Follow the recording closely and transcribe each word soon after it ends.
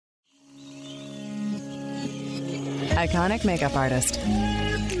Iconic makeup artist.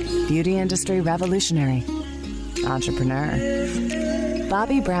 Beauty industry revolutionary. Entrepreneur.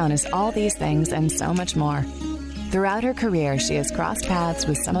 Bobbi Brown is all these things and so much more. Throughout her career, she has crossed paths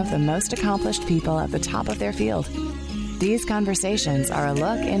with some of the most accomplished people at the top of their field. These conversations are a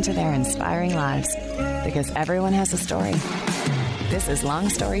look into their inspiring lives, because everyone has a story. This is Long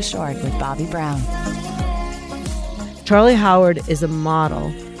Story Short with Bobbi Brown. Charlie Howard is a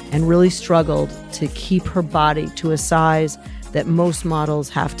model and really struggled to keep her body to a size that most models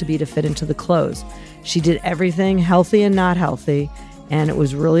have to be to fit into the clothes. She did everything healthy and not healthy, and it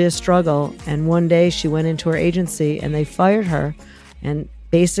was really a struggle. And one day she went into her agency and they fired her and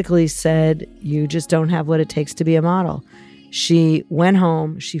basically said, you just don't have what it takes to be a model. She went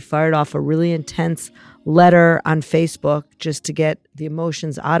home, she fired off a really intense letter on Facebook just to get the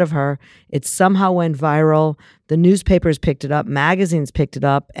emotions out of her. It somehow went viral. The newspapers picked it up, magazines picked it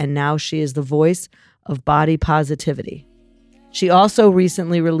up, and now she is the voice of body positivity. She also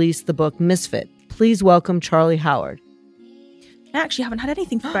recently released the book Misfit. Please welcome Charlie Howard. I actually haven't had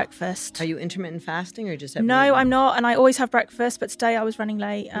anything for breakfast. Are you intermittent fasting or just have? No, I'm not, and I always have breakfast, but today I was running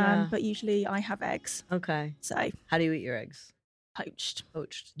late, Yeah. but usually I have eggs. Okay. So How do you eat your eggs? poached.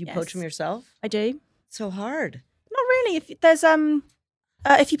 Poached. You Yes. poach them yourself? I do. So hard. Not really. If there's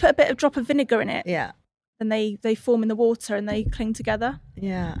if you put a bit of drop of vinegar in it, Yeah. then they form in the water and they cling together.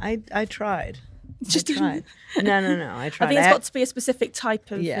 Yeah. I tried. Just I tried. No. I tried. I think it's got to be a specific type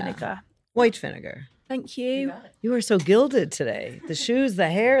of Yeah. vinegar. White vinegar. Thank you. You are so gilded today. The shoes, the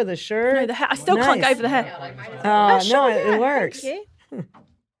hair, the shirt. No, the hair. I still can't go Nice. over the hair. Oh, Sure, no, yeah, it works. Thank you.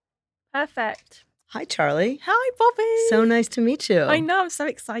 Perfect. Hi, Charlie. Hi, Bobbi. So nice to meet you. I know. I'm so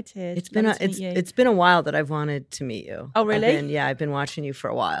excited. It's been Lovely to meet you. it's been a while that I've wanted to meet you. Oh, really? I've been watching you for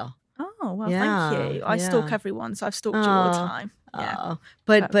a while. Oh, well, Yeah, thank you. I yeah. stalk everyone, so I've stalked you all the Oh, time. Yeah. Oh,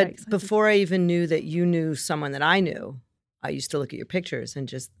 Very but excited. before I even knew that you knew someone that I knew, I used to look at your pictures and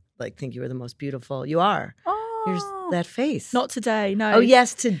just like think you were the most beautiful. You are. Here's Oh, that face. not today, no. Oh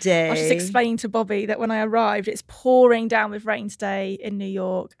yes, today. I was just explaining to Bobbi that when I arrived, it's pouring down with rain today in New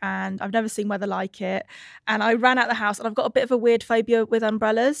York, and I've never seen weather like it. And I ran out the house, and I've got a bit of a weird phobia with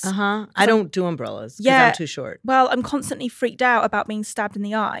umbrellas. I don't do umbrellas because Yeah. I'm too short. Well, I'm constantly freaked out about being stabbed in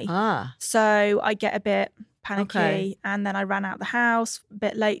the eye. Ah. So I get a bit panicky, Okay. and then I ran out the house a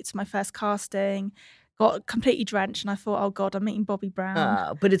bit late to my first casting, got completely drenched, and I thought, oh God, I'm meeting Bobbi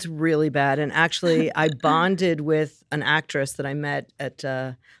Brown. But it's really bad. And actually, I bonded with an actress that I met at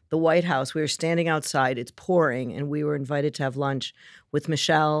the White House. We were standing outside. It's pouring, and we were invited to have lunch with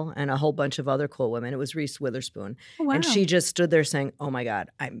Michelle and a whole bunch of other cool women. It was Reese Witherspoon. Oh, wow. And she just stood there saying, oh my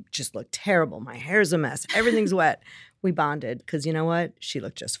God, I just look terrible. My hair's a mess. Everything's wet. We bonded because you know what? She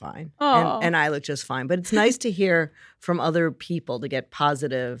looked just fine. Aw. And I looked just fine. But it's nice to hear from other people to get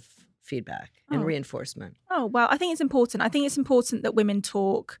positive feedback and Oh. reinforcement. Oh, well, I think it's important. I think it's important that women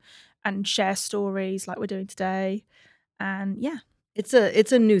talk and share stories like we're doing today. And yeah. It's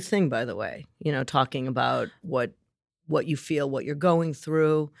a new thing, by the way, talking about what you feel, what you're going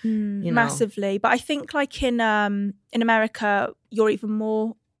through. Massively. But I think like in America, you're even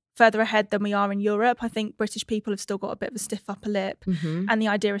more further ahead than we are in Europe. I think British people have still got a bit of a stiff upper lip. Mhm. And the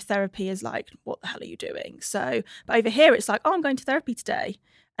idea of therapy is like, what the hell are you doing? So, but over here, it's like, oh, I'm going to therapy today.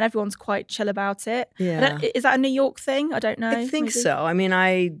 And everyone's quite chill about it. Yeah. Is that a New York thing? I don't know. I think maybe? so. I mean,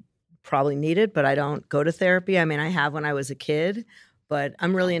 I probably need it, but I don't go to therapy. I mean, I have when I was a kid, but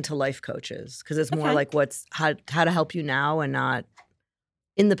I'm really into life coaches because it's more Okay. like how to help you now and not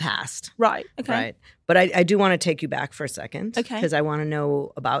in the past. Right. Okay. Right. But I do want to take you back for a second. Okay. Because I want to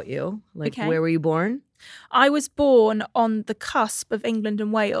know about you. Like, Okay. where were you born? I was born on the cusp of England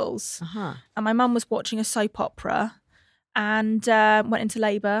and Wales. Uh-huh. And my mum was watching a soap opera and went into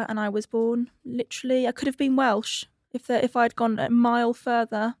labour, and I was born literally, I could have been Welsh if I'd gone a mile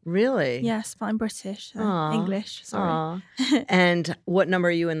further. Really? Yes, but I'm British, Aw. English, sorry. Aw. And what number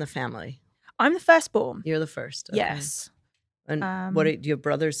are you in the family? I'm the firstborn. You're the first. Okay. Yes. And Um, do you have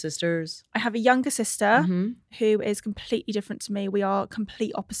brothers, sisters? I have a younger sister Mhm. who is completely different to me. We are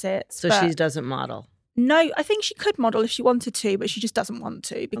complete opposites. So but she doesn't model. No, I think she could model if she wanted to, but she just doesn't want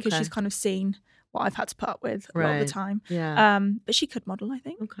to because Okay. she's kind of seen what I've had to put up with a lot of Right. the time. Yeah. But she could model, I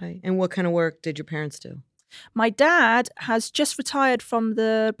think. Okay. And what kind of work did your parents do? My dad has just retired from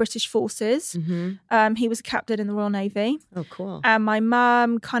the British Forces. Mm-hmm. He was a captain in the Royal Navy. Oh, cool. And my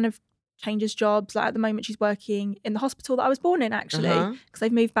mum kind of changes jobs. Like at the moment, she's working in the hospital that I was born in, actually, Uh-huh. because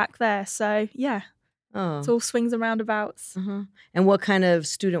they've moved back there. So, yeah, Oh. it's all swings and roundabouts. Uh-huh. And what kind of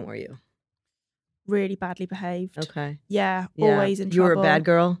student were you? really badly behaved. Okay. Yeah, always in trouble. You were a bad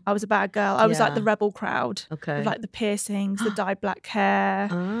girl? I was a bad girl. I was like the rebel crowd. Okay. With like the piercings, the dyed black hair.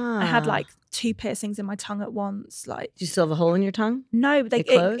 I had like 2 piercings in my tongue at once. Like, do you still have a hole in your tongue? No,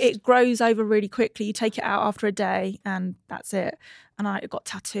 it grows over really quickly. You take it out after a day and that's it. And I got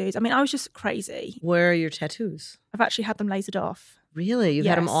tattoos. I mean, I was just crazy. Where are your tattoos? I've actually had them lasered off. Really? You've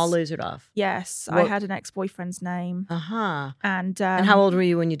had them all lasered off? Yes. I had an ex-boyfriend's name. Uh-huh. And how old were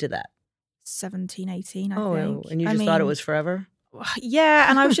you when you did that? 17, 18, I think. And you just thought it was forever? Yeah,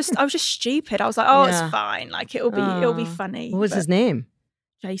 and I was just stupid. I was like, it's fine. Like it'll be funny. What was his name?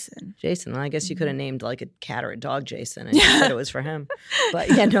 Jason. Jason. Well, I guess you could have named like a cat or a dog Jason and you said it was for him. But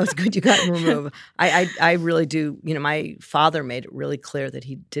yeah, no, it's good you got him removed. I really do. You know, my father made it really clear that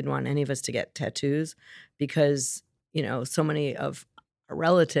he didn't want any of us to get tattoos because, you know, so many of our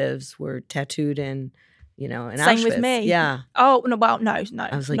relatives were tattooed in, you know, in Same Auschwitz. with me. Yeah. Oh, no, well, no. I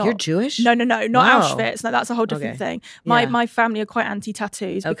was like, you're Jewish? No, not Auschwitz. No, that's a whole different thing. My family are quite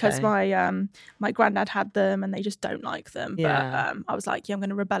anti-tattoos because my granddad had them and they just don't like them. But I was like, I'm going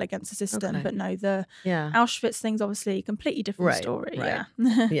to rebel against the system. Okay. But no, the Auschwitz thing's obviously a completely different story. Right.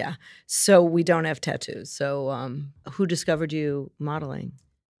 Yeah. Yeah. So we don't have tattoos. So who discovered you modeling?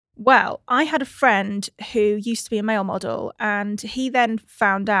 Well, I had a friend who used to be a male model and he then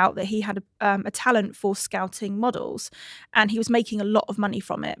found out that he had a talent for scouting models and he was making a lot of money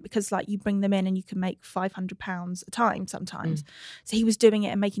from it because like you bring them in and you can make £500 a time sometimes. So he was doing it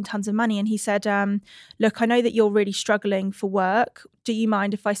and making tons of money and he said, look, I know that you're really struggling for work. Do you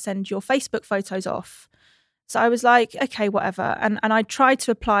mind if I send your Facebook photos off? So I was like, okay, whatever. And I tried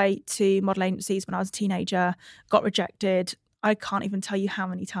to apply to model agencies when I was a teenager, got rejected. I can't even tell you how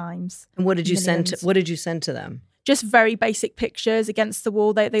many times. And what did you send? What did you send to them? Just very basic pictures against the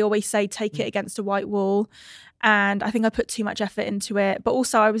wall. They always say take it against a white wall, and I think I put too much effort into it. But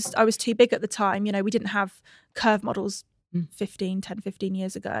also I was too big at the time. You know, we didn't have curve models 10, 15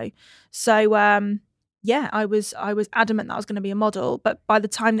 years ago. So I was adamant that I was going to be a model. But by the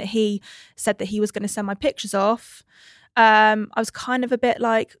time that he said that he was going to send my pictures off, I was kind of a bit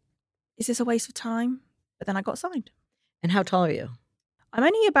like, is this a waste of time? But then I got signed. And how tall are you? I'm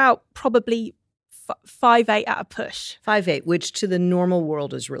only about probably 5'8" at a push. 5'8", which to the normal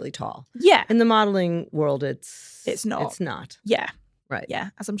world is really tall. Yeah. In the modeling world, it's not. It's not. Yeah. Right.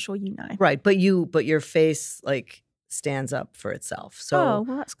 Yeah, as I'm sure you know. Right, but your face like stands up for itself. So well,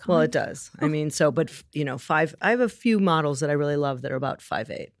 that's kind. Well, it does. I mean, but you know, I have a few models that I really love that are about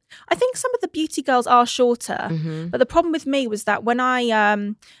 5'8". I think some of the beauty girls are shorter, but the problem with me was that when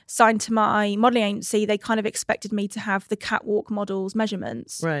I signed to my modelling agency, they kind of expected me to have the catwalk models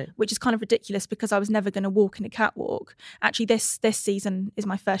measurements, right? Which is kind of ridiculous because I was never going to walk in a catwalk. Actually, this season is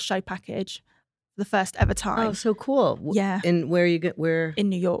my first show package, the first ever time. Oh, so cool! Yeah. And where you get where in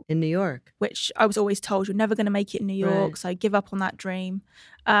New York? In New York, which I was always told you're never going to make it in New York, so I give up on that dream.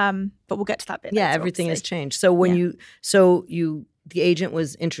 But we'll get to that bit. Yeah, later, everything obviously. has changed. So when the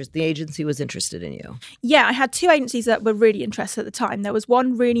agency was interested in you. Yeah, I had 2 agencies that were really interested at the time. There was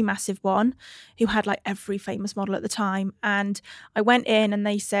one really massive one who had like every famous model at the time. And I went in and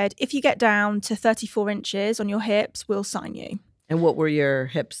they said, if you get down to 34 inches on your hips, we'll sign you. And what were your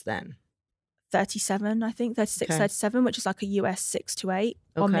hips then? 37, I think, 36, 37, which is like a US 6 to 8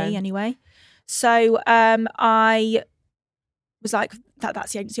 on me anyway. So I was like,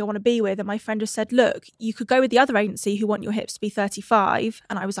 that's the agency I want to be with. And my friend just said, look, you could go with the other agency who want your hips to be 35.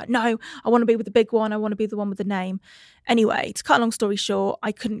 And I was like, no, I want to be with the big one. I want to be the one with the name. Anyway, to cut a long story short,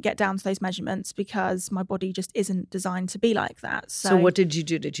 I couldn't get down to those measurements because my body just isn't designed to be like that. So what did you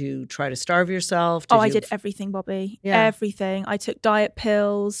do? Did you try to starve yourself? I did everything, Bobby. Yeah. Everything. I took diet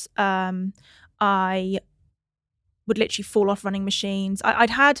pills. I would literally fall off running machines.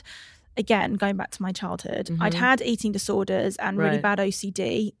 I'd had... Again, going back to my childhood, I'd had eating disorders and really bad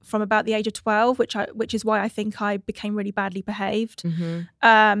OCD from about the age of 12, which is why I think I became really badly behaved.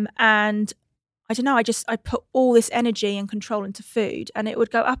 And I don't know, I put all this energy and control into food, and it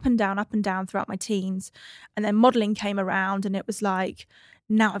would go up and down throughout my teens. And then modelling came around, and it was like,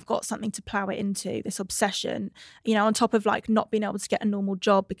 now I've got something to plow it into, this obsession, you know, on top of like not being able to get a normal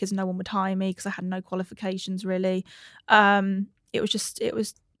job because no one would hire me because I had no qualifications really. It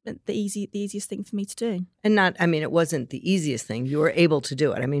was the easiest thing for me to do. And it wasn't the easiest thing. You were able to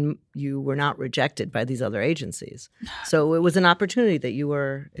do it. I mean, you were not rejected by these other agencies. So it was an opportunity that you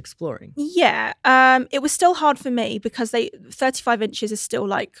were exploring. Yeah. It was still hard for me because 35 inches is still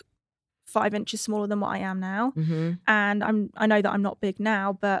like 5 inches smaller than what I am now. And I know that I'm not big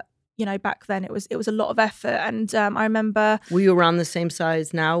now, but you know, back then it was a lot of effort. And I remember... Were you around the same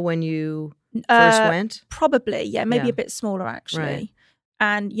size now when you first went? Probably, yeah. Maybe a bit smaller actually. Right.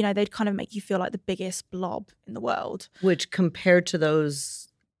 And, you know, they'd kind of make you feel like the biggest blob in the world. Which compared to those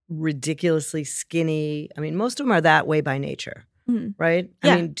ridiculously skinny, I mean, most of them are that way by nature, right?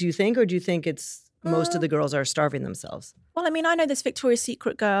 Yeah. I mean, do you think it's most of the girls are starving themselves? Well, I mean, I know this Victoria's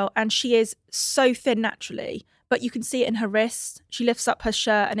Secret girl and she is so thin naturally, but you can see it in her wrist. She lifts up her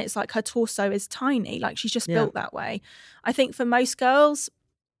shirt and it's like her torso is tiny. Like she's just built that way. I think for most girls,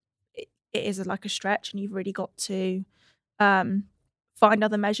 it is like a stretch and you've really got to find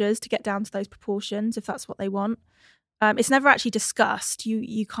other measures to get down to those proportions if that's what they want. It's never actually discussed.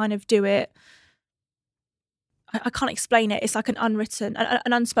 You kind of do it. I can't explain it. It's like an unwritten,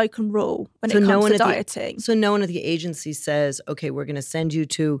 an unspoken rule when it comes to dieting. So no one at the agency says, okay, we're going to send you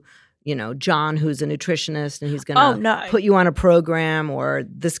to, you know, John, who's a nutritionist, and he's going to put you on a program, or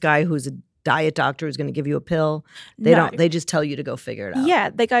this guy who's a diet doctor who's going to give you a pill. They don't. They just tell you to go figure it out. Yeah,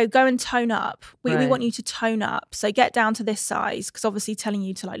 they go and tone up. We want you to tone up. So get down to this size, because obviously telling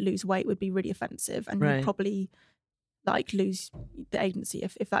you to like lose weight would be really offensive, and you'd probably like lose the agency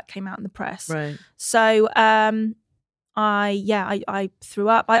if that came out in the press. Right. So I threw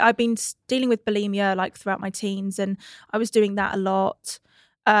up. I've been dealing with bulimia like throughout my teens, and I was doing that a lot.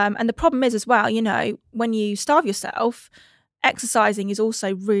 And the problem is as well, you know, when you starve yourself, exercising is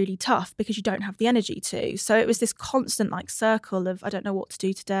also really tough because you don't have the energy to. So it was this constant like circle of I don't know what to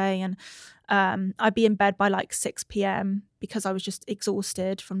do today, and I'd be in bed by like 6 p.m. because I was just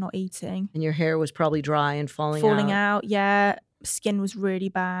exhausted from not eating. And your hair was probably dry and falling out. Yeah, skin was really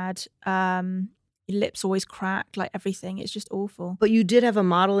bad. Your lips always cracked, like everything. It's just awful. But you did have a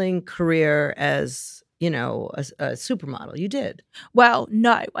modeling career as, you know, a supermodel. You did. Well,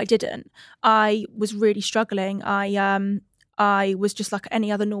 no, I didn't. I was really struggling. I was just like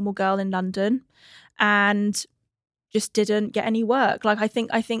any other normal girl in London and just didn't get any work. Like I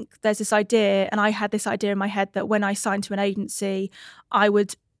think there's this idea, and I had this idea in my head that when I signed to an agency, I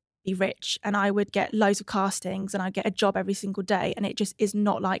would be rich and I would get loads of castings and I'd get a job every single day. And it just is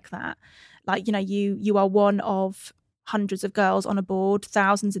not like that. Like, you know, you are one of hundreds of girls on a board,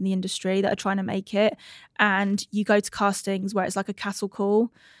 thousands in the industry that are trying to make it. And you go to castings where it's like a cattle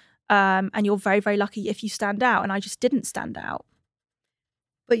call. And you're very, very lucky if you stand out. And I just didn't stand out.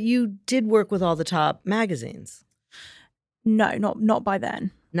 But you did work with all the top magazines. No, not by then.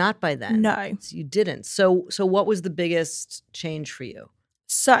 Not by then? No. So you didn't. So what was the biggest change for you?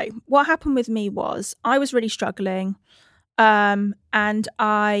 So what happened with me was I was really struggling. And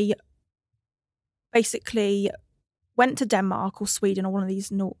I basically went to Denmark or Sweden or one of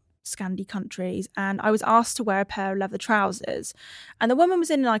these Scandi countries, and I was asked to wear a pair of leather trousers, and the woman was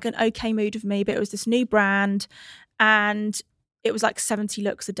in like an okay mood with me, but it was this new brand and it was like 70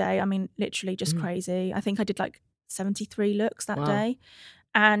 looks a day. I mean, literally just crazy. I think I did like 73 looks that day,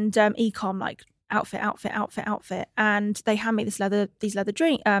 and e-com like outfit, and they hand me these leather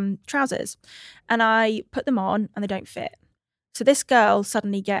trousers, and I put them on and they don't fit. So this girl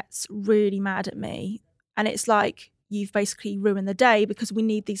suddenly gets really mad at me, and it's like, you've basically ruined the day because we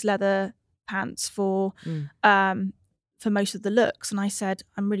need these leather pants for most of the looks. And I said,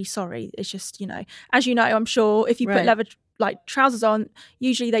 I'm really sorry. It's just, you know, as you know, I'm sure if you put leather like trousers on,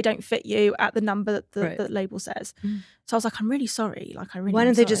 usually they don't fit you at the number that the label says. So I was like, I'm really sorry. Like, why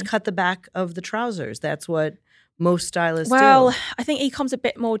didn't they just cut the back of the trousers? That's what most stylists do. Well, I think e-com's a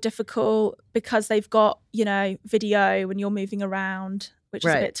bit more difficult because they've got, you know, video when you're moving around, which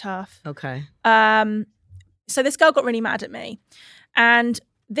is a bit tough. Okay. So this girl got really mad at me, and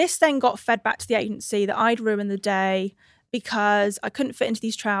this then got fed back to the agency that I'd ruined the day because I couldn't fit into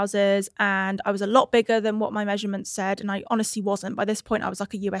these trousers and I was a lot bigger than what my measurements said, and I honestly wasn't. By this point, I was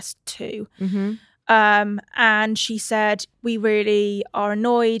like a US 2. And she said, we really are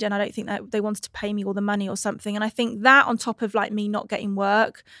annoyed and I don't think that they wanted to pay me all the money or something. And I think that on top of like me not getting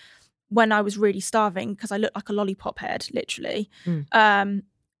work when I was really starving because I looked like a lollipop head, literally,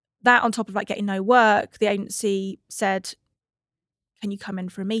 that on top of like getting no work, the agency said, can you come in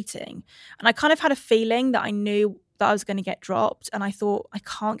for a meeting? And I kind of had a feeling that I knew that I was going to get dropped. And I thought, I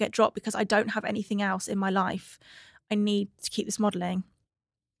can't get dropped because I don't have anything else in my life. I need to keep this modelling.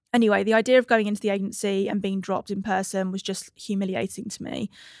 Anyway, the idea of going into the agency and being dropped in person was just humiliating to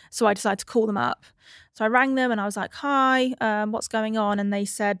me. So I decided to call them up. So I rang them and I was like, hi, what's going on? And they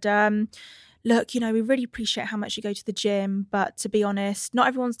said, look, you know, we really appreciate how much you go to the gym, but to be honest, not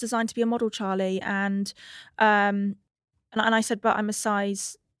everyone's designed to be a model, Charlie. And I said, but I'm a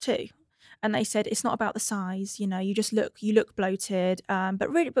size 2. And they said, it's not about the size, you know, you look bloated,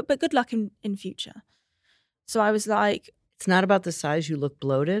 but good luck in future. So I was like, it's not about the size, you look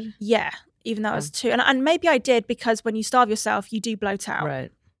bloated? Yeah, even though I was 2. And maybe I did because when you starve yourself, you do bloat out.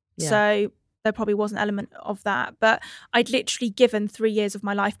 Right. Yeah. So there probably was an element of that. But I'd literally given 3 years of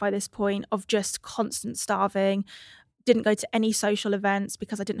my life by this point of just constant starving. Didn't go to any social events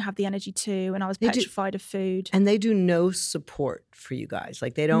because I didn't have the energy to, and I was petrified of food. And they do no support for you guys.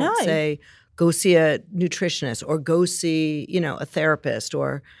 Like they don't say, go see a nutritionist or go see, a therapist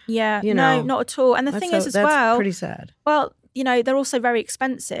or, no, not at all. And the thing is that's pretty sad. Well, they're also very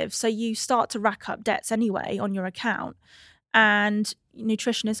expensive. So you start to rack up debts anyway on your account. And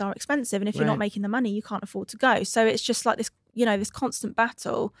nutritionists are expensive. And if you're not making the money, you can't afford to go. So it's just like this, this constant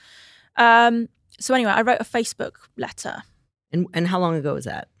battle. So anyway, I wrote a Facebook letter. And how long ago was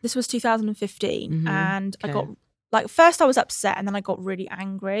that? This was 2015. And I got, first I was upset and then I got really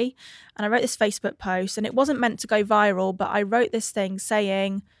angry. And I wrote this Facebook post and it wasn't meant to go viral, but I wrote this thing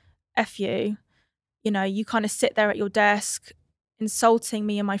saying, F you, you kind of sit there at your desk insulting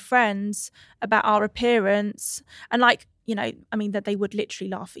me and my friends about our appearance. And that they would literally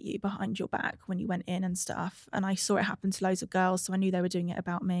laugh at you behind your back when you went in and stuff. And I saw it happen to loads of girls, so I knew they were doing it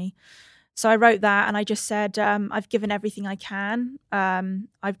about me. So I wrote that and I just said, I've given everything I can.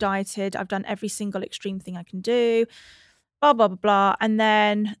 I've dieted. I've done every single extreme thing I can do, blah, blah, blah, blah. And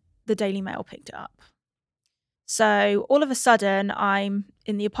then the Daily Mail picked it up. So all of a sudden I'm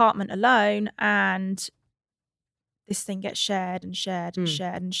in the apartment alone and this thing gets shared and shared and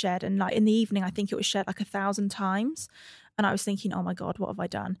shared and shared. And in the evening, I think it was shared 1,000 times. And I was thinking, oh my God, what have I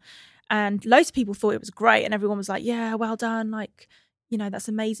done? And loads of people thought it was great. And everyone was like, yeah, well done. That's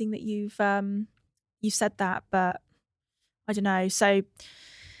amazing that you've said that, but I don't know. So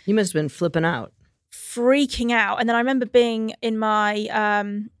you must have been flipping out, freaking out. And then I remember being in my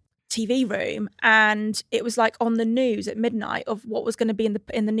TV room, and it was on the news at midnight of what was going to be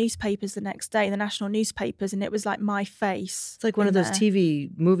in the newspapers the next day, the national newspapers, and it was my face. It's like one of those TV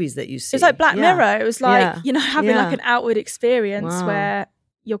movies that you see. It's like Black Mirror. It was having an outward experience where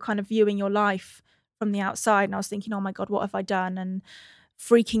you're kind of viewing your life from the outside. And I was thinking, oh my God, what have I done? And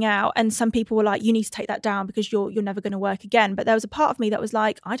freaking out. And some people were like, you need to take that down because you're never going to work again. But there was a part of me that was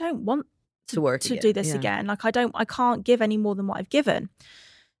like, I don't want to work to do this again. I can't give any more than what I've given.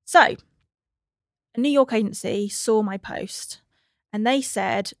 So a New York agency saw my post and they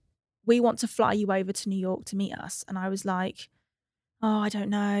said, we want to fly you over to New York to meet us. And I was like, oh, I don't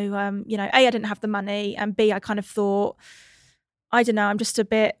know. A, I didn't have the money, and B, I kind of thought, I don't know, I'm just a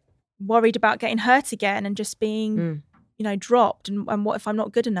bit worried about getting hurt again and just being, dropped. And what if I'm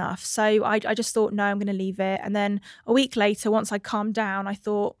not good enough? So I just thought, no, I'm going to leave it. And then a week later, once I calmed down, I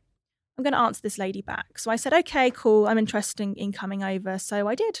thought, I'm going to answer this lady back. So I said, okay, cool. I'm interested in coming over. So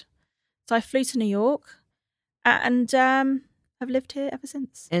I did. So I flew to New York and I've lived here ever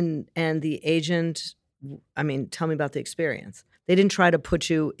since. And the agent, tell me about the experience. They didn't try to put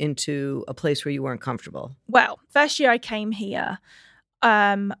you into a place where you weren't comfortable. Well, first year I came here,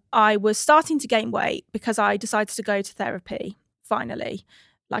 I was starting to gain weight because I decided to go to therapy, finally.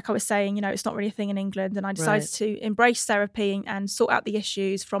 Like I was saying, it's not really a thing in England. And I decided to embrace therapy and sort out the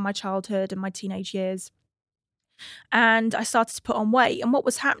issues from my childhood and my teenage years. And I started to put on weight. And what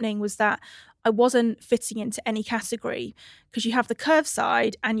was happening was that I wasn't fitting into any category, because you have the curve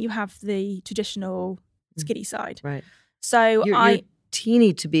side and you have the traditional skinny side. Right. So you're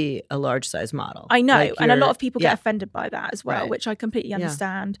teeny to be a large size model. I know. And a lot of people get offended by that as well, which I completely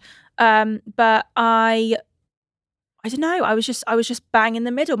understand. But I don't know. I was just bang in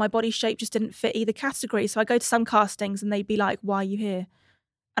the middle. My body shape just didn't fit either category. So I go to some castings and they'd be like, why are you here?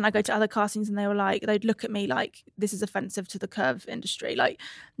 And I go to other castings and they'd look at me like, this is offensive to the curve industry.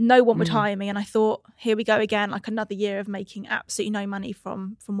 No one would hire me. And I thought, here we go again, another year of making absolutely no money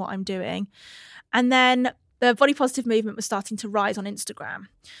from what I'm doing. And then the body positive movement was starting to rise on Instagram.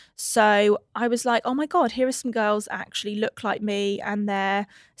 So I was like, oh my God, here are some girls that actually look like me and they're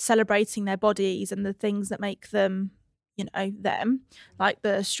celebrating their bodies and the things that make them, them, like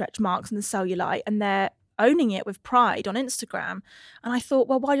the stretch marks and the cellulite, and they're owning it with pride on Instagram. And I thought,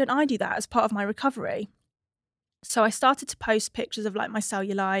 well, why don't I do that as part of my recovery? So I started to post pictures of my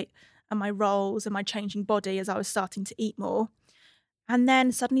cellulite and my rolls and my changing body as I was starting to eat more. And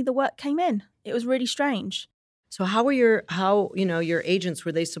then suddenly the work came in. It was really strange. So how were your agents,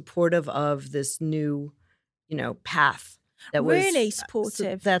 were they supportive of this new, path? That was really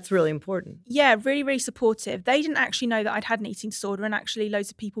supportive. That's really important. Yeah, really, really supportive. They didn't actually know that I'd had an eating disorder, and actually loads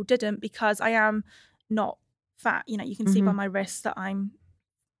of people didn't, because I am not fat. You can see by my wrists that I'm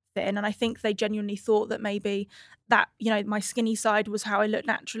thin, and I think they genuinely thought that maybe that, my skinny side was how I looked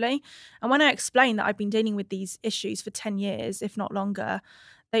naturally. And when I explained that I've been dealing with these issues for 10 years, if not longer,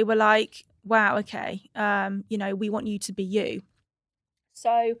 they were like, wow, okay, we want you to be you.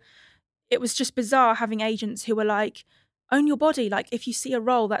 So it was just bizarre having agents who were like, own your body. Like if you see a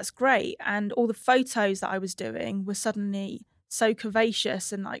role, that's great. And all the photos that I was doing were suddenly so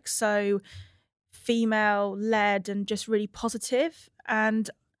curvaceous and like so female led and just really positive. And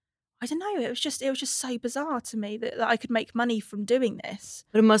I don't know, it was just so bizarre to me that I could make money from doing this.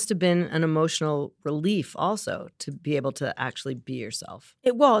 But it must have been an emotional relief also to be able to actually be yourself.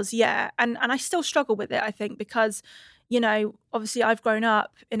 It was, yeah. And I still struggle with it, I think, because, you know, obviously I've grown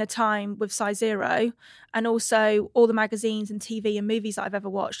up in a time with size 0, and also all the magazines and TV and movies that I've ever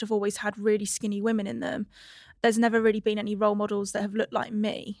watched have always had really skinny women in them. There's never really been any role models that have looked like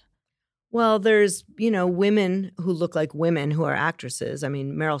me. Well, there's, you know, women who look like women who are actresses. I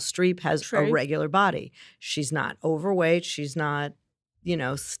mean, Meryl Streep has True. a regular body. She's not overweight. She's not, you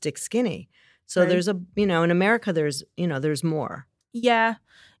know, stick skinny. So True. there's a, you know, in America, there's, you know, there's more. Yeah.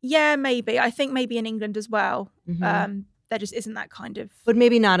 Yeah, maybe. I think maybe in England as well. Mm-hmm. There just isn't that kind of... But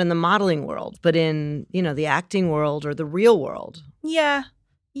maybe not in the modeling world, but in, you know, the acting world or the real world. Yeah.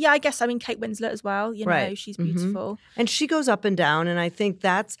 Yeah, I guess. I mean, Kate Winslet as well. You know, right. She's beautiful. Mm-hmm. And she goes up and down. And I think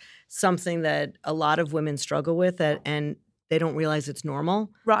that's something that a lot of women struggle with, and they don't realize it's normal.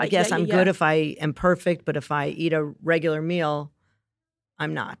 Right. I guess I'm good if I am perfect, but if I eat a regular meal,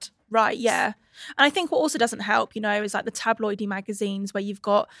 I'm not. Right, yeah. And I think what also doesn't help, you know, is like the tabloidy magazines where you've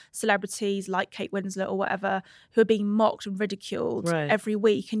got celebrities like Kate Winslet or whatever who are being mocked and ridiculed every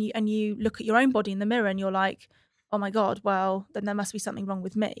week. And you look at your own body in the mirror and you're like, oh my God, well, then there must be something wrong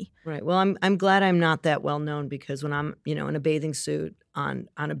with me. Right. Well, I'm glad I'm not that well known, because when I'm, you know, in a bathing suit on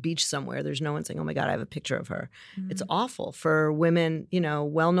a beach somewhere, there's no one saying, oh my God, I have a picture of her. It's awful for women, you know,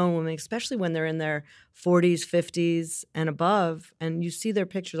 well-known women, especially when they're in their 40s, 50s and above, and you see their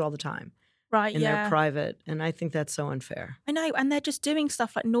pictures all the time. Right, in their private. And I think that's so unfair. I know. And they're just doing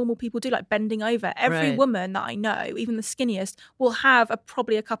stuff like normal people do, like bending over. Every woman that I know, even the skinniest, will have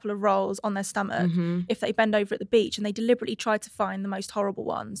probably a couple of rolls on their stomach if they bend over at the beach, and they deliberately try to find the most horrible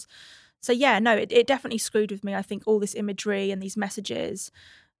ones. So yeah, no, it definitely screwed with me. I think all this imagery and these messages.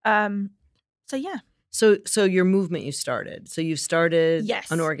 So yeah. So your movement you started. So you started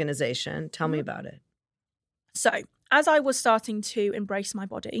an organization. Tell me about it. So as I was starting to embrace my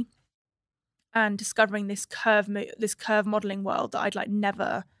body and discovering this curve modeling world that I'd like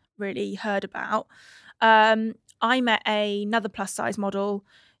never really heard about, I met another plus size model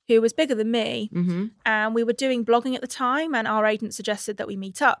who was bigger than me, and we were doing blogging at the time, and our agent suggested that we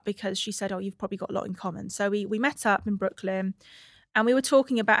meet up because she said, oh, you've probably got a lot in common. So we met up in Brooklyn, and we were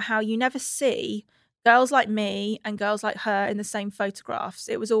talking about how you never see girls like me and girls like her in the same photographs.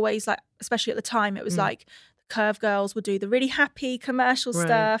 It was always like, especially at the time, it was like curve girls would do the really happy commercial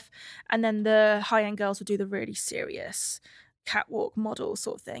stuff, and then the high-end girls would do the really serious catwalk model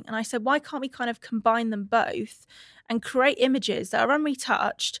sort of thing. And I said, why can't we kind of combine them both and create images that are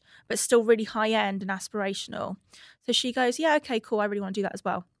unretouched but still really high-end and aspirational? So she goes, yeah, okay, cool, I really want to do that as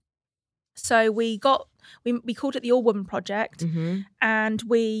well. So we called it the All Woman Project, and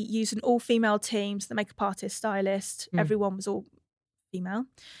we used an all-female team, so the makeup artist, stylist, everyone was all female.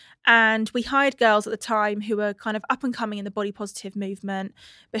 And we hired girls at the time who were kind of up and coming in the body positive movement,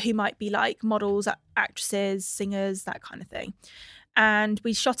 but who might be like models, actresses, singers, that kind of thing. And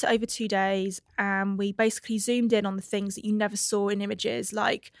we shot it over 2 days, and we basically zoomed in on the things that you never saw in images,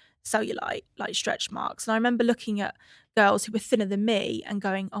 like cellulite, like stretch marks. And I remember looking at girls who were thinner than me and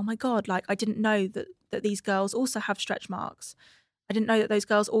going, oh my God, like I didn't know that these girls also have stretch marks. I didn't know that those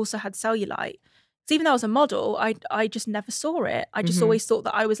girls also had cellulite. So even though I was a model, I just never saw it. I just always thought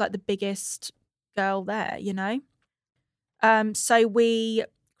that I was like the biggest girl there, you know? So we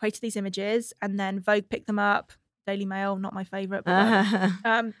created these images, and then Vogue picked them up. Daily Mail, not my favourite,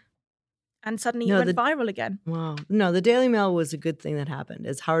 but and suddenly it went viral again. Wow. No, the Daily Mail was a good thing that happened,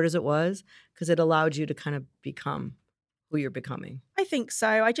 as hard as it was, because it allowed you to kind of become who you're becoming. I think so.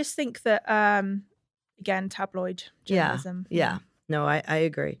 I just think that, again, tabloid journalism. Yeah. No, I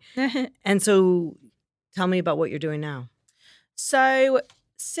agree. And so tell me about what you're doing now. So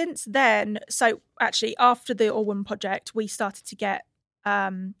since then, actually after the All Woman Project, we started to get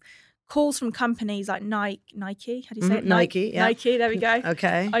calls from companies like Nike. How do you say it? Nike. Yeah. Nike, there we go.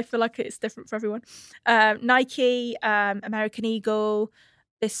 Okay. I feel like it's different for everyone. Nike, American Eagle,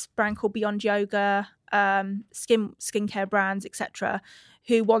 this brand called Beyond Yoga, skincare brands, etc.,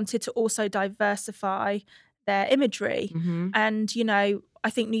 who wanted to also diversify their imagery. And, you know, I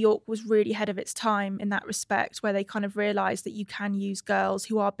think New York was really ahead of its time in that respect, where they kind of realized that you can use girls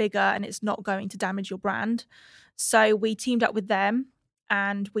who are bigger and it's not going to damage your brand. So we teamed up with them,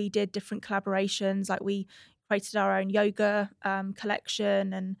 and we did different collaborations. Like we created our own yoga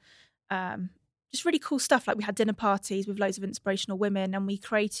collection, and just really cool stuff. Like we had dinner parties with loads of inspirational women, and we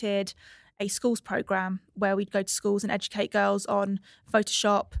created a schools program where we'd go to schools and educate girls on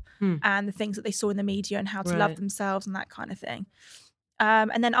Photoshop and the things that they saw in the media and how to love themselves and that kind of thing.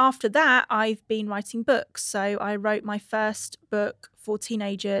 And then after that, I've been writing books. So I wrote my first book for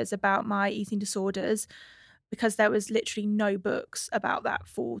teenagers about my eating disorders because there was literally no books about that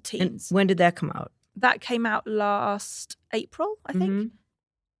for teens. And when did that come out? That came out last April, I think.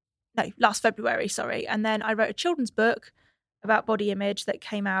 No, last February, sorry. And then I wrote a children's book about body image that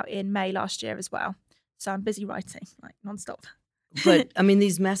came out in May last year as well. So I'm busy writing, like nonstop. But I mean,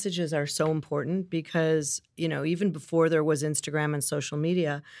 these messages are so important because, you know, even before there was Instagram and social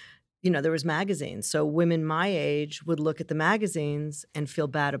media, you know, there was magazines. So women my age would look at the magazines and feel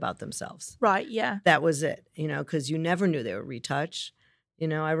bad about themselves. Right, yeah. That was it, you know, because you never knew they were retouched. You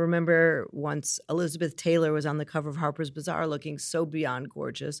know, I remember once Elizabeth Taylor was on the cover of Harper's Bazaar looking so beyond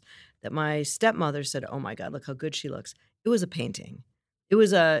gorgeous that my stepmother said, oh my God, look how good she looks. It was a painting. It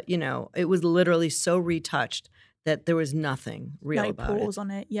was it was literally so retouched that there was nothing real about it. No pores on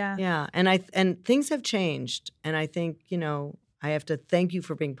it, yeah. Yeah, and things have changed. And I think, you know, I have to thank you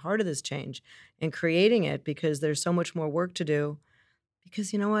for being part of this change and creating it because there's so much more work to do.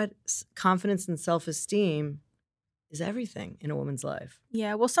 Because you know what? Confidence and self-esteem is everything in a woman's life.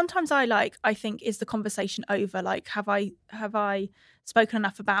 Yeah, well, sometimes I think, is the conversation over? Like, have I spoken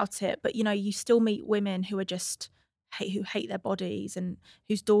enough about it? But, you know, you still meet women who are just who hate their bodies and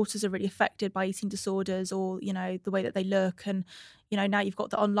whose daughters are really affected by eating disorders or, you know, the way that they look. And, you know, now you've got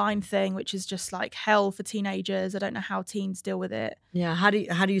the online thing, which is just like hell for teenagers. I don't know how teens deal with it. Yeah. How do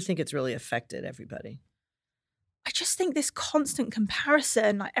you think it's really affected everybody? I just think this constant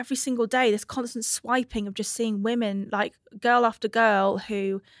comparison, like every single day, this constant swiping of just seeing women, like girl after girl,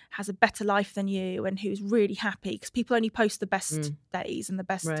 who has a better life than you and who's really happy because people only post the best days and the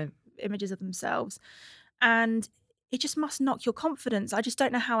best images of themselves. And it just must knock your confidence. I just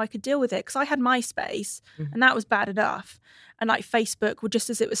don't know how I could deal with it because I had MySpace and that was bad enough. And like Facebook, well, just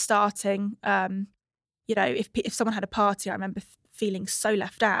as it was starting, you know, if someone had a party, I remember feeling so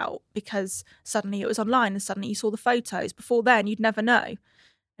left out because suddenly it was online and suddenly you saw the photos. Before then, you'd never know.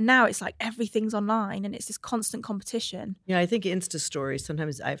 And now it's like everything's online and it's this constant competition. Yeah, I think Insta stories,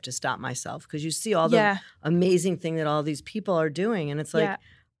 sometimes I have to stop myself because you see all the amazing thing that all these people are doing. And it's like,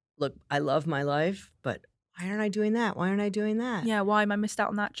 look, I love my life, but why aren't I doing that? Why aren't I doing that? Yeah, why am I missed out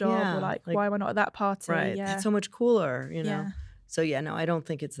on that job? Yeah, or like, why am I not at that party? Right, yeah. That's so much cooler, you know? Yeah. So yeah, no, I don't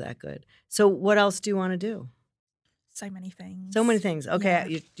think it's that good. So what else do you want to do? So many things. So many things.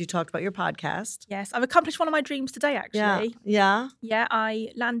 Okay, you talked about your podcast. Yes, I've accomplished one of my dreams today, actually. Yeah? Yeah, I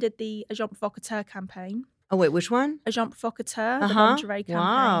landed the Agent Provocateur campaign. Oh, wait, which one? Agent Provocateur, the lingerie campaign.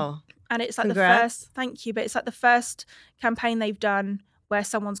 Wow. And it's like the first, thank you, but it's like the first campaign they've done where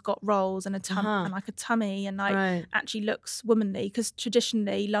someone's got rolls and and like a tummy and like actually looks womanly because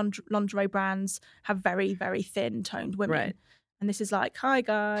traditionally lingerie brands have very, very thin toned women. Right. And this is like, hi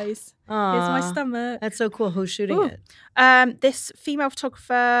guys, here's my stomach. That's so cool. Who's shooting it? This female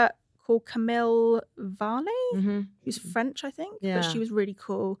photographer called Camille Varley, who's French, I think. Yeah. But she was really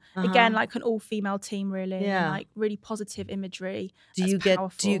cool. Again, like an all-female team, really. Yeah. And like really positive imagery. Do you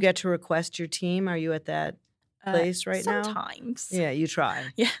get to request your team? Are you at that place right now? Sometimes. Yeah, you try.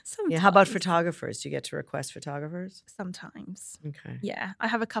 Yeah, sometimes. Yeah. How about photographers? Do you get to request photographers? Sometimes. Okay. Yeah, I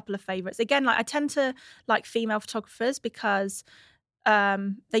have a couple of favorites. Again, like I tend to like female photographers because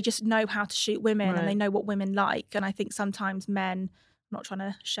they just know how to shoot women and they know what women like. And I think sometimes men, I'm not trying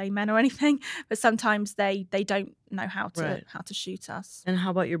to shame men or anything, but sometimes they don't know how to shoot us. And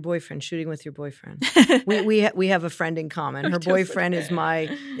how about your boyfriend? Shooting with your boyfriend? we have a friend in common. Her boyfriend is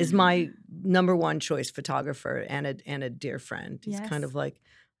my number one choice photographer and a dear friend. He's kind of like, I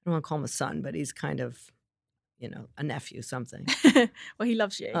don't want to call him a son, but he's kind of, you know, a nephew, something. Well, he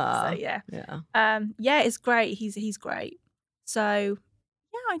loves you. So yeah. Yeah. It's great. He's great. So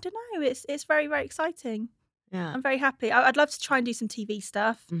yeah, I don't know. It's very, very exciting. Yeah. I'm very happy. I'd love to try and do some TV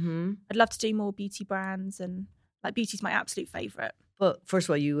stuff. Mm-hmm. I'd love to do more beauty brands and like beauty's my absolute favorite. Well, first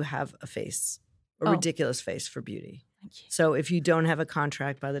of all, you have a ridiculous face for beauty. Thank you. So if you don't have a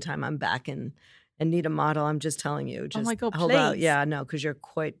contract by the time I'm back and need a model, I'm just telling you, just oh my God, hold please. out. Yeah, no, because you're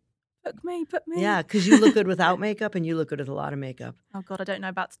quite. Book me. Yeah, because you look good without makeup and you look good with a lot of makeup. Oh God, I don't know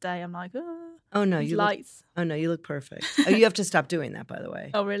about today. I'm like, oh no, you lights. You look perfect. Oh, you have to stop doing that, by the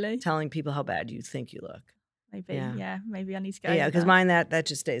way. Oh really? Telling people how bad you think you look. Maybe, yeah. Maybe I need to go. Yeah, because mine that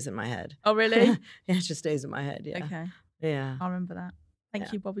just stays in my head. Oh really? Yeah, it just stays in my head. Yeah. Okay. Yeah. I'll remember that.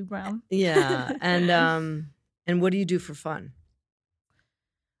 Thank you, Bobbi Brown. Yeah, and what do you do for fun?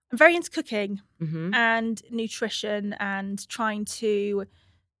 I'm very into cooking and nutrition and trying to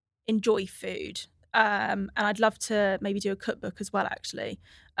enjoy food. And I'd love to maybe do a cookbook as well, actually.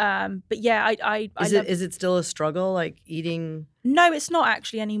 But yeah, Is it still a struggle, like eating? No, it's not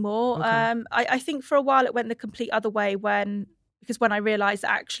actually anymore. Okay. I think for a while it went the complete other way because when I realised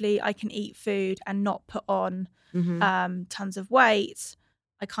that actually I can eat food and not put on tons of weight,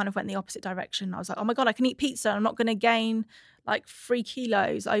 I kind of went the opposite direction. I was like, oh my God, I can eat pizza. I'm not going to gain like 3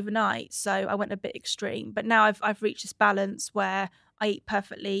 kilos overnight. So I went a bit extreme. But now I've reached this balance where I eat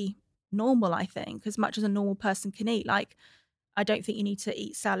perfectly normal, I think, as much as a normal person can eat. Like, I don't think you need to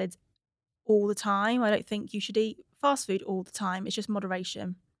eat salads all the time. I don't think you should eat fast food all the time. It's just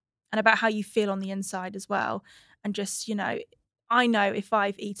moderation and about how you feel on the inside as well. And just, I know if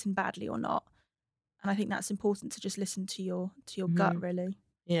I've eaten badly or not. And I think that's important to just listen to your gut, really.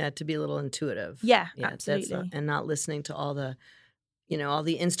 Yeah, to be a little intuitive. Yeah, absolutely. And not listening to all the, all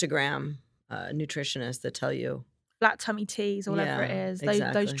the Instagram nutritionists that tell you. Flat tummy teas or whatever it is.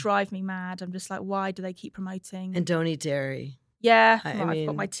 Exactly. Those drive me mad. I'm just like, why do they keep promoting? And don't eat dairy. Yeah. I've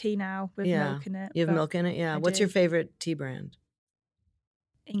got my tea now with milk in it. You have milk in it? Yeah. What's your favorite tea brand?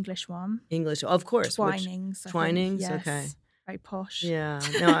 English one. English, of course. Twinings. Twinings? Yes. Okay. Very posh. Yeah.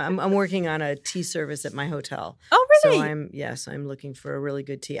 No, I'm working on a tea service at my hotel. Oh, really? So I'm looking for a really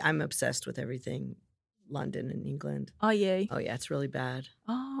good tea. I'm obsessed with everything London and England. Are you? Oh yeah, it's really bad.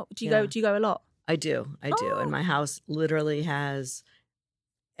 Oh, do you go a lot? I do. And my house literally has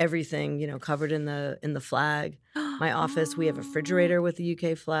everything, covered in the flag. My office, we have a refrigerator with the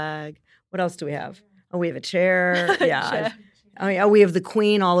UK flag. What else do we have? Oh, we have a chair. Yeah. We have the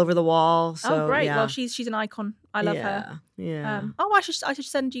Queen all over the wall. So, great. Yeah. Well, she's an icon. I love her. Yeah. I should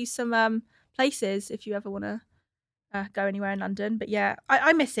send you some places if you ever want to go anywhere in London. But yeah,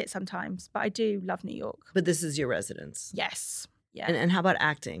 I miss it sometimes. But I do love New York. But this is your residence. Yes. Yeah. And how about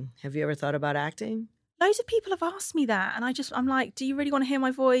acting? Have you ever thought about acting? Loads of people have asked me that, and I'm like, do you really want to hear my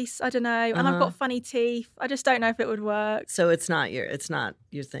voice? I don't know. And I've got funny teeth. I just don't know if it would work. So it's not your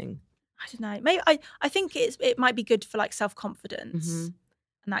thing. I don't know. Maybe I think it might be good for like self-confidence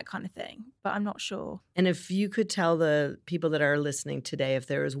and that kind of thing, but I'm not sure. And if you could tell the people that are listening today, if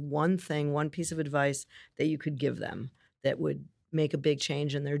there is one piece of advice that you could give them that would make a big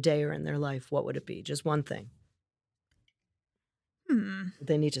change in their day or in their life, what would it be? Just one thing.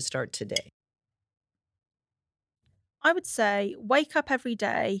 They need to start today. I would say wake up every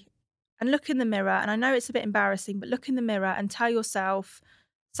day and look in the mirror. And I know it's a bit embarrassing, but look in the mirror and tell yourself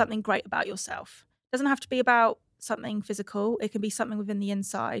something great about yourself. It doesn't have to be about something physical. It can be something within the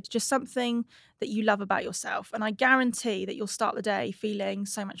inside, just something that you love about yourself. And I guarantee that you'll start the day feeling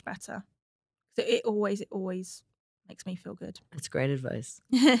so much better. So it always makes me feel good. That's great advice.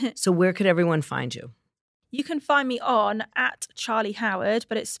 So where could everyone find you? You can find me on @Charlie Howard,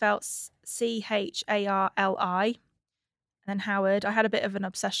 but it's spelled CHARLI. And then Howard. I had a bit of an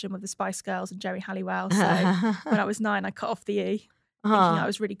obsession with the Spice Girls and Jerry Halliwell. So when I was 9, I cut off the E, thinking I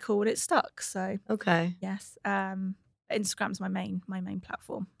was really cool, and it stuck. So okay, yes. Instagram's my main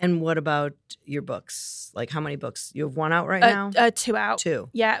platform. And what about your books? Like, how many books? You have one out right now? 2 out. 2.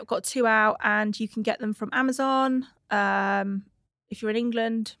 Yeah, I've got 2 out, and you can get them from Amazon. If you're in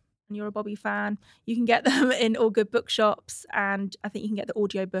England and you're a Bobby fan, you can get them in all good bookshops, and I think you can get the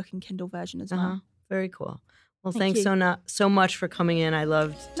audiobook and Kindle version as well. Very cool. Well, thanks so much for coming in. I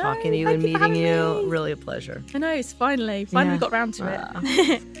loved talking to you and meeting you. Really a pleasure. I know, it's finally got round to it.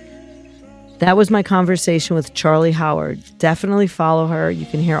 That was my conversation with Charlie Howard. Definitely follow her. You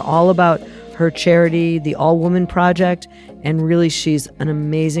can hear all about her charity, the All Woman Project, and really she's an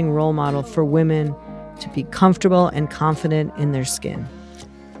amazing role model for women to be comfortable and confident in their skin.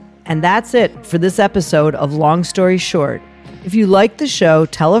 And that's it for this episode of Long Story Short. If you like the show,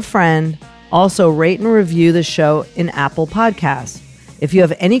 tell a friend. Also, rate and review the show in Apple Podcasts. If you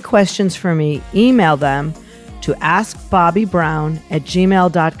have any questions for me, email them to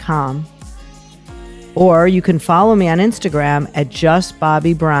askbobbybrown@gmail.com. Or you can follow me on Instagram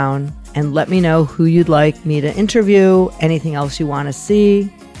 @justbobbybrown and let me know who you'd like me to interview, anything else you want to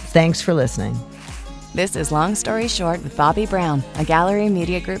see. Thanks for listening. This is Long Story Short with Bobby Brown, a Gallery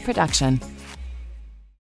Media Group production.